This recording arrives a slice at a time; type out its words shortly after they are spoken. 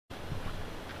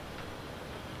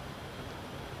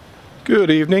Good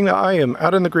evening. I am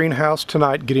out in the greenhouse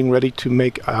tonight getting ready to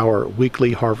make our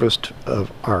weekly harvest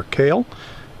of our kale,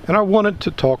 and I wanted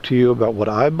to talk to you about what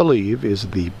I believe is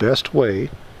the best way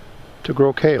to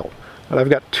grow kale. And I've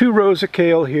got 2 rows of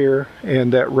kale here,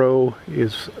 and that row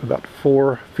is about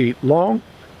 4 feet long.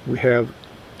 We have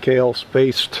kale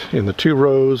spaced in the 2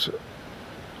 rows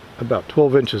about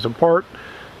 12 inches apart,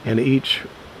 and each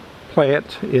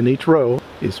plant in each row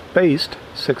is spaced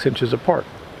 6 inches apart.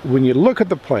 When you look at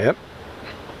the plant,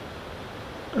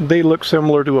 they look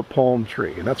similar to a palm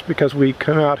tree, and that's because we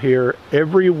come out here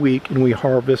every week and we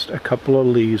harvest a couple of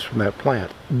leaves from that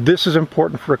plant. This is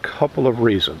important for a couple of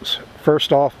reasons.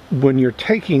 First off, when you're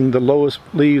taking the lowest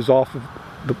leaves off of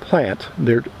the plant,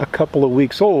 they're a couple of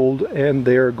weeks old and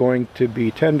they're going to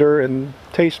be tender and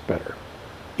taste better.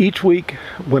 Each week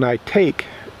when I take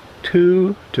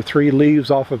 2 to 3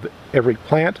 leaves off of every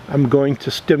plant, I'm going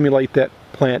to stimulate that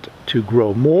plant to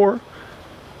grow more,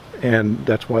 and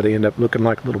that's why they end up looking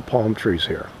like little palm trees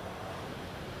here.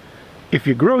 If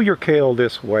you grow your kale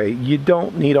this way, you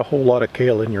don't need a whole lot of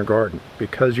kale in your garden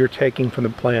because you're taking from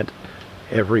the plant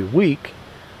every week.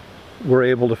 We're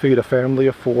able to feed a family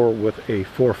of 4 with a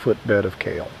 4-foot bed of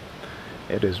kale.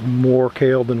 It is more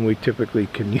kale than we typically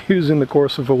can use in the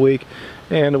course of a week,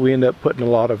 and we end up putting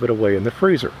a lot of it away in the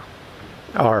freezer.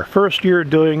 Our first year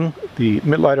doing the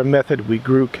Mittleider method, we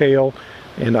grew kale,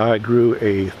 and I grew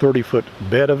a 30-foot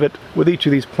bed of it with each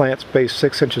of these plants spaced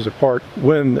 6 inches apart.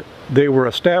 When they were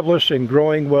established and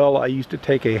growing well, I used to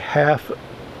take a half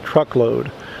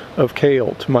truckload of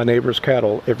kale to my neighbor's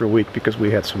cattle every week because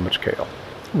we had so much kale.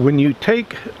 When you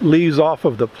take leaves off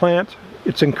of the plant,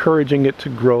 it's encouraging it to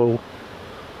grow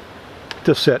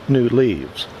to set new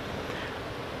leaves.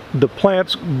 The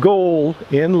plant's goal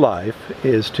in life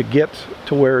is to get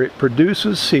to where it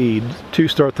produces seed to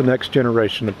start the next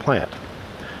generation of plant.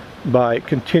 By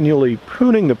continually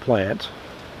pruning the plant,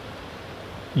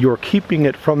 you're keeping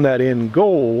it from that end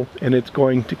goal, and it's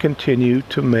going to continue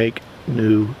to make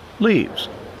new leaves.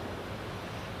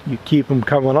 You keep them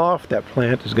coming off, that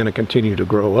plant is going to continue to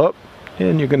grow up,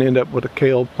 and you're going to end up with a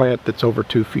kale plant that's over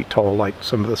 2 feet tall, like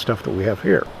some of the stuff that we have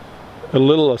here. A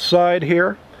little aside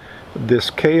here,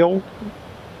 this kale,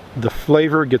 the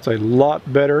flavor gets a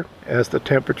lot better as the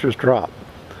temperatures drop.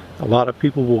 A lot of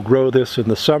people will grow this in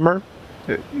the summer.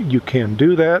 You can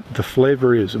do that. The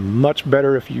flavor is much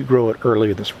better if you grow it early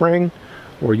in the spring,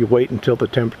 or you wait until the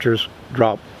temperatures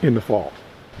drop in the fall.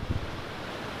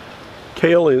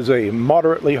 Kale is a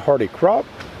moderately hardy crop,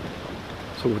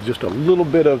 so with just a little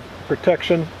bit of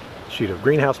protection, a sheet of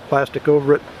greenhouse plastic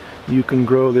over it, you can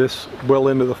grow this well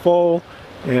into the fall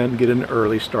and get an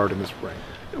early start in the spring.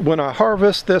 When I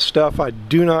harvest this stuff, I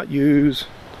do not use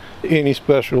any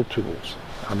special tools.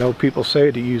 I know people say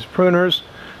to use pruners.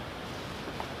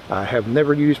 I have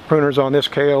never used pruners on this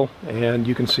kale, and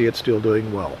you can see it's still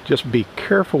doing well. Just be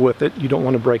careful with it. You don't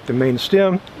want to break the main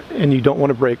stem, and you don't want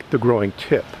to break the growing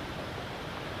tip.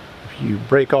 If you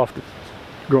break off the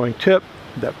growing tip,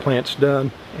 that plant's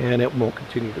done, and it won't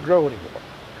continue to grow anymore.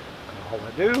 All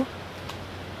I do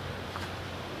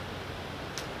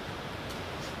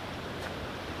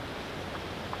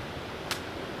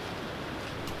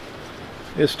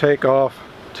is take off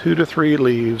 2 to 3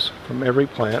 leaves from every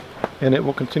plant, and it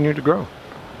will continue to grow.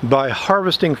 By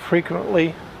harvesting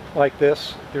frequently like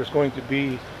this, there's going to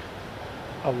be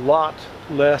a lot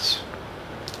less,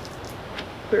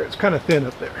 there, it's kind of thin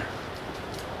up there.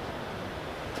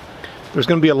 There's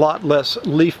going to be a lot less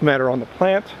leaf matter on the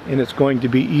plant, and it's going to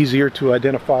be easier to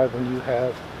identify when you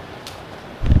have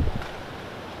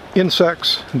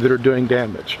insects that are doing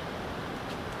damage.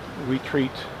 We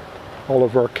treat all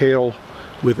of our kale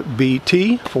with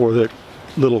BT for the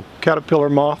little caterpillar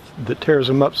moth that tears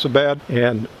them up so bad,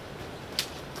 and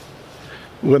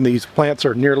when these plants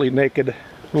are nearly naked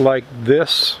like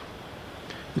this,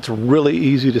 it's really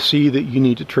easy to see that you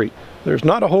need to treat. There's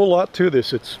not a whole lot to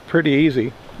this. It's pretty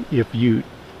easy.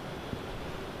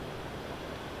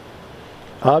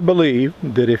 I believe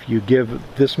that if you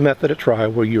give this method a try,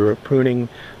 where you're pruning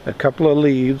a couple of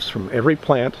leaves from every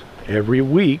plant every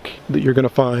week, that you're going to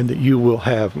find that you will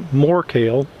have more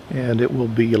kale, and it will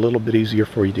be a little bit easier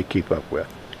for you to keep up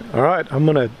with. Alright, I'm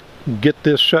going to get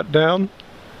this shut down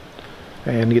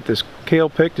and get this kale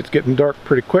picked. It's getting dark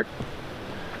pretty quick.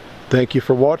 Thank you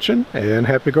for watching, and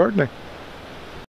happy gardening.